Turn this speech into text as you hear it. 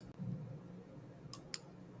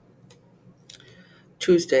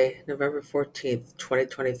Tuesday, November 14th,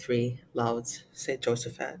 2023, Lauds, St.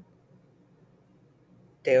 Josaphat.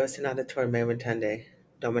 Deus in aditor me intende,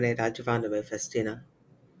 Domine adjuvanda me festina.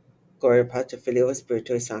 Gloria Patri Filio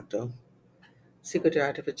Spiritui Sancto. Sicut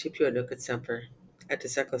erat principio nunc et semper, et in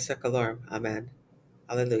secula seculorum. Amen.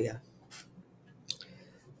 Alleluia.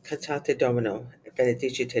 Cantate Domino, et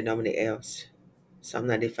benedicite nomine eos. Psalm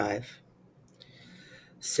 95.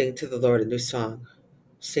 Sing to the Lord a new song.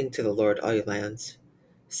 Sing to the Lord, all you lands.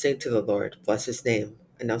 Sing to the Lord, bless his name,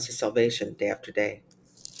 announce his salvation day after day.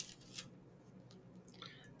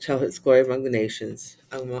 Tell his glory among the nations,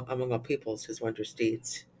 among all peoples his wondrous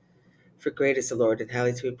deeds. For great is the Lord and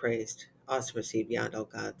highly to be praised, awesome is he beyond all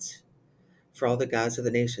gods. For all the gods of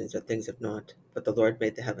the nations are things of naught, but the Lord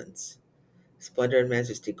made the heavens. Splendor and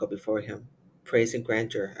majesty go before him. Praise and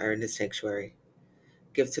grandeur are in his sanctuary.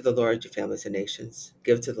 Give to the Lord, you families and nations.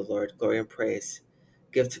 Give to the Lord glory and praise.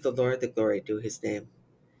 Give to the Lord the glory due his name.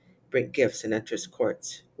 Bring gifts and enter his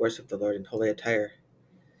courts. Worship the Lord in holy attire.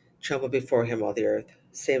 Tremble before him, all the earth.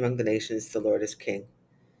 Say among the nations, the Lord is king.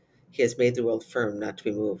 He has made the world firm, not to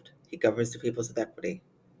be moved. He governs the peoples with equity.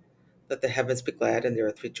 Let the heavens be glad and the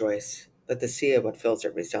earth rejoice. Let the sea and what fills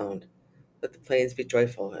it resound. Let the plains be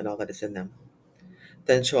joyful and all that is in them.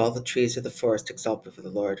 Then shall all the trees of the forest exalt before the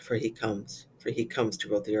Lord, for he comes to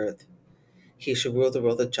rule the earth. He shall rule the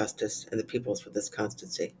world with justice and the peoples with his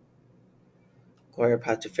constancy. Gloria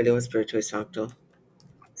Patri Filio and Spiritui Sancto.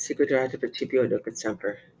 Sicut erat in principio nunc et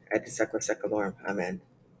semper, et in secula seculorum. Amen.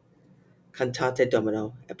 Cantate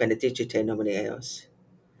Domino, et benedicite nomine eos.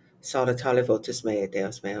 Salutare votus mei,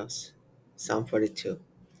 Deus meus. Psalm 42.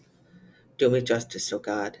 Do me justice, O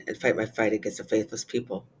God, and fight my fight against the faithless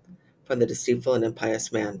people. From the deceitful and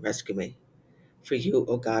impious man, rescue me. For you,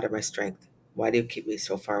 O God, are my strength. Why do you keep me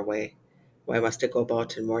so far away? Why must I go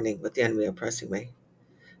about in mourning with the enemy oppressing me?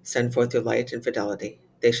 Send forth your light and fidelity.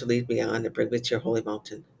 They shall lead me on and bring me to your holy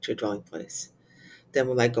mountain, to your dwelling place. Then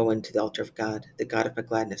will I go into the altar of God, the God of my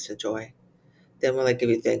gladness and joy. Then will I give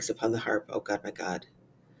you thanks upon the harp, O God, my God.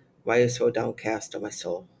 Why are you so downcast, O my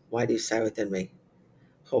soul? Why do you sigh within me?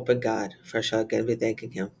 Hope in God, for I shall again be thanking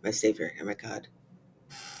him, my Savior and my God.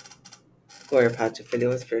 Gloria Patri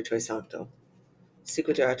Filio Spiritui Sancto.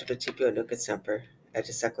 Sicut erat in principio nunc et semper, et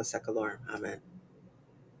in secula seculorum. Amen.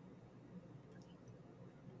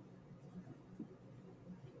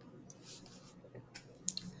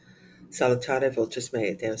 Salutare votus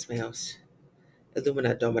mei, Deus meus.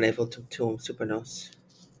 Illumina Domine votum tuum super nos.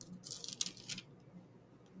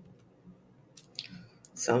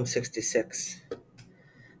 Psalm 66.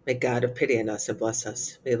 May God have pity on us and bless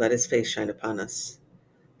us. May let his face shine upon us.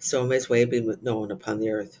 So may his way be known upon the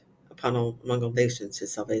earth, among all nations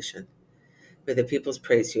his salvation. May the peoples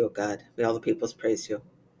praise you, O God. May all the peoples praise you.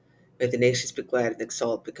 May the nations be glad and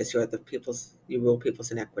exult, because you rule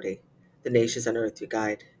peoples in equity. The nations on earth you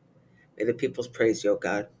guide. May the peoples praise you, O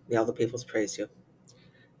God. May all the peoples praise you.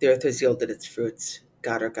 The earth has yielded its fruits.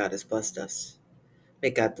 God our God has blessed us.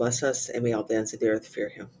 May God bless us, and may all the ends of the earth fear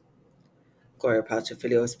him. Gloria Patri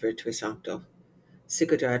Filio Spiritui Sancto.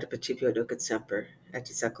 Sicut erat in principio nunc et semper, et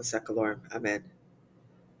in secula seculorum. Amen.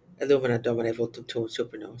 Illumina Domine votum tuum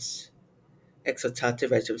super nos.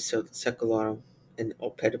 Exultate regum seculorum in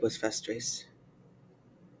operibus vestris.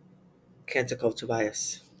 Canticle of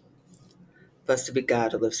Tobias. Blessed be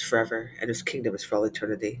God who lives forever, and whose kingdom is for all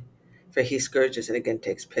eternity. For he scourges and again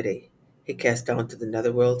takes pity. He casts down to the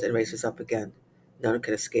netherworld and raises up again. None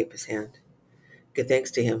can escape his hand. Give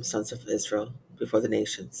thanks to him, sons of Israel, before the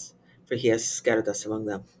nations, for he has scattered us among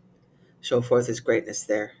them. Show forth his greatness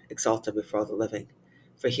there, exalt him before all the living.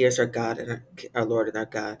 For he is our God and our Lord and our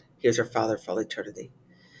God. He is our Father for all eternity.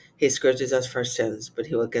 He scourges us for our sins, but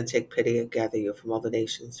he will again take pity and gather you from all the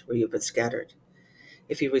nations where you have been scattered.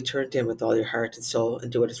 If you return to him with all your heart and soul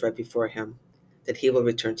and do what is right before him, then he will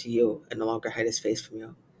return to you and no longer hide his face from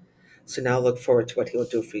you. So now look forward to what he will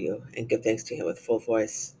do for you and give thanks to him with full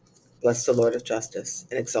voice. Bless the Lord of justice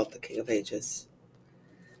and exalt the King of ages.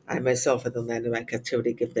 I myself in the land of my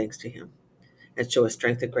captivity give thanks to him and show his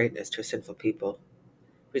strength and greatness to a sinful people.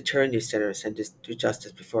 Return, you sinners, and do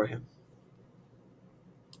justice before him.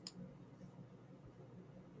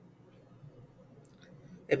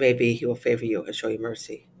 It may be he will favor you and show you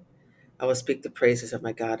mercy. I will speak the praises of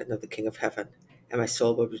my God and of the King of heaven, and my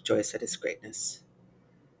soul will rejoice at his greatness.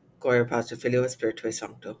 Gloria Patri Filio et Spiritui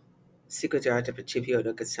Sancto. Sicut erat in principio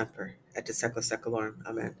nunc et semper, et in secula seculorum.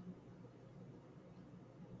 Amen.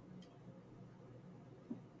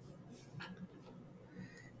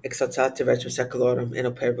 Exaltate regum seculorum in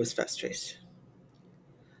operibus vestris.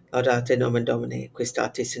 Laudate nomen Domini, qui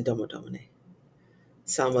statis in domo Domini.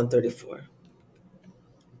 Psalm 134.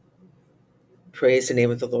 Praise the name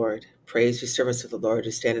of the Lord. Praise you servants of the Lord who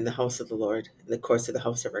stand in the house of the Lord, in the courts of the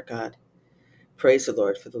house of our God. Praise the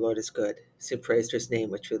Lord, for the Lord is good. Sing praise to his name,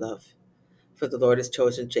 which we love. For the Lord has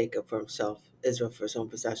chosen Jacob for himself, Israel for his own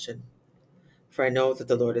possession. For I know that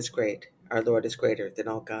the Lord is great. Our Lord is greater than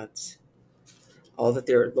all gods. All that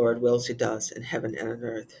the Lord wills he does, in heaven and on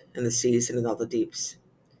earth, in the seas and in all the deeps.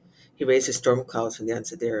 He raises storm clouds from the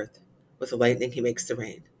ends of the earth. With the lightning he makes the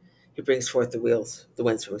rain. He brings forth the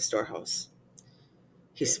winds from his storehouse.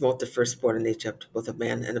 He smote the firstborn in Egypt, both of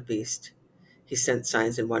man and of beast. He sent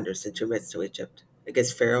signs and wonders into the midst of Egypt,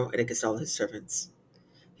 against Pharaoh and against all his servants.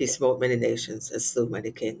 He smote many nations and slew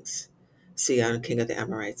many kings, Sihon king of the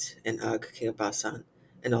Amorites, and Og king of Bashan,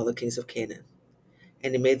 and all the kings of Canaan.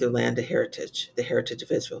 And he made their land a heritage, the heritage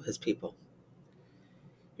of Israel, his people.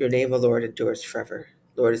 Your name, O Lord, endures forever.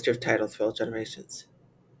 Lord is your title through all generations.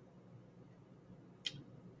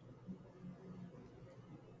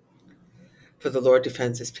 For the Lord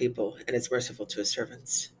defends his people, and is merciful to his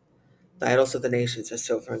servants. The idols of the nations are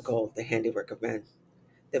silver and gold, the handiwork of men.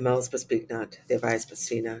 Their mouths but speak not, they have eyes but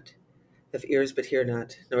see not, they have ears but hear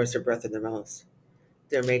not, nor is there breath in their mouths.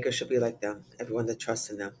 Their maker shall be like them, everyone that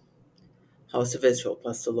trusts in them. House of Israel,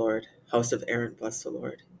 bless the Lord. House of Aaron, bless the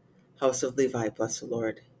Lord. House of Levi, bless the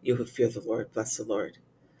Lord. You who fear the Lord, bless the Lord.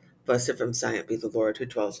 Blessed from Zion be the Lord who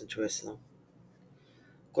dwells in Jerusalem.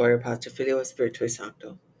 Gloria Patri Filio Spiritui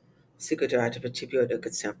Sancto. Sicut erat in principio et nunc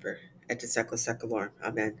et semper, et in saecula saeculorum.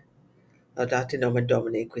 Amen. Laudate nomen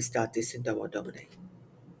Domini, qui statis in domo Domini.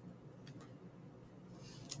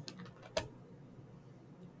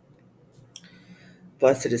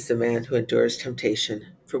 Blessed is the man who endures temptation,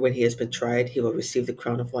 for when he has been tried, he will receive the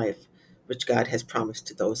crown of life, which God has promised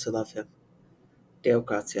to those who love him. Deo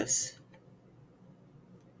gratias.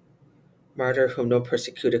 Martyr whom no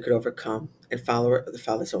persecutor could overcome, and follower of the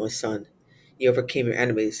Father's only Son, you overcame your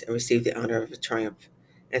enemies and received the honor of a triumph,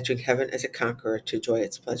 entering heaven as a conqueror to enjoy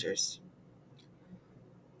its pleasures.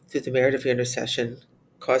 Through the merit of your intercession,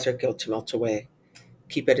 cause our guilt to melt away,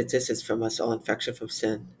 keep at a distance from us all infection from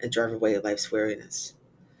sin, and drive away life's weariness.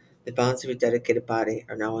 The bonds of your dedicated body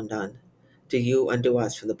are now undone. Do you undo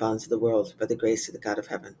us from the bonds of the world by the grace of the God of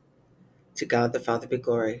heaven. To God the Father be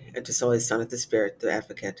glory, and to the Holy Son and the Spirit, the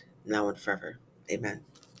Advocate, now and forever. Amen.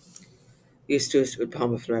 Justus ut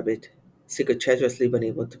palma flebit, sicut cedrus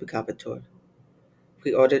libani multiplicabatur.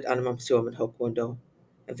 Qui audit animam suum in hoc mundo,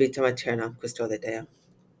 and vitam aeternam custode Deo.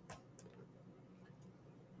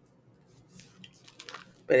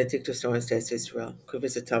 Benedictus Nomen Deus Israel, qui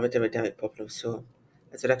visitavit et redemit populum suum,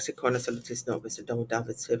 et rexicona salutis nobis in domo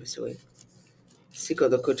David servi sui. Sicut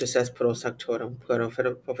locutus est pro sanctorum, puerum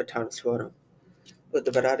profetarum suorum, ut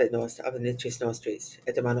liberade nos ab inicis nostris,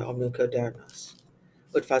 et de mano omnium codernos.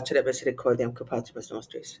 Ut facere misericordiam compatribus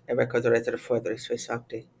nostris, et recordare refuerdere sui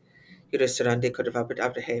sancti, Iuris serandi codivabit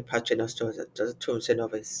abdehe, pace nostro tuum se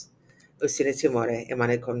nobis. Ut sine timore,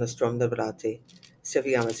 emane cum nostrum liberati,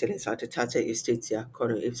 serviamus in sanctitate justitia,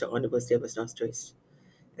 conum ipsa omnibus debus nostris.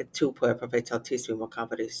 Et tu puer profeta altissimo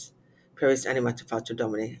caparis, peris animata factum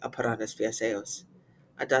Domini, apparatus fias eos.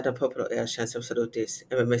 Adada popolo ea scientiam salutis,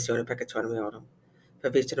 et remissione peccatorum eorum. Per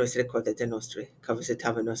vita misericordia de nostri,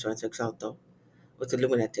 cavisitavit nostrum exalto, ut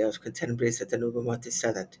illuminet Deus contembris et nubum mortis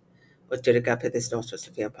sedet, ut dirigat pedis nostros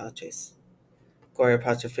via pacis. Gloria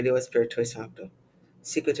Patri Filio et Spiritui Sancto.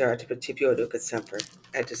 Sicut erat in principio et nunc et semper,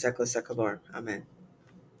 et in saecula saeculorum. Amen.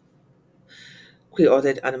 Qui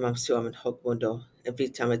audit animam suam in hoc mundo, et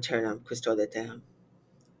vitam aeternam custode Deum.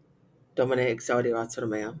 Domine exaudi ratio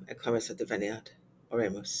meam, et clamis et diveniat.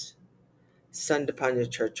 Oremus. Send upon your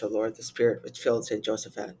church, O Lord, the Spirit which filled St.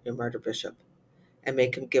 Josaphat, your martyr bishop, and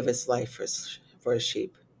make him give his life for his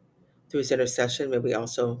sheep. Through his intercession, may we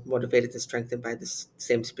also, motivated and strengthened by the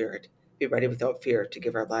same Spirit, be ready without fear to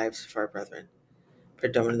give our lives for our brethren. Per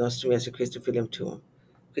Domino nostrum Iesu Christum Filium Tuum,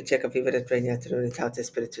 qui teca vivit et regnat in unitate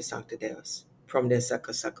Spiritus Sancti Deus, pro omnia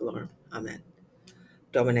saecula saeculorum. Amen.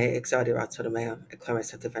 Domine exaudi ratio meam, et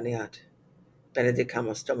clamis et diveniat.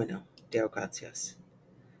 Benedicamus Domino, Deo gratias.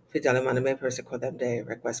 Fidelem anime persequodam Dei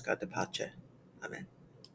requiescat de pace. Amen.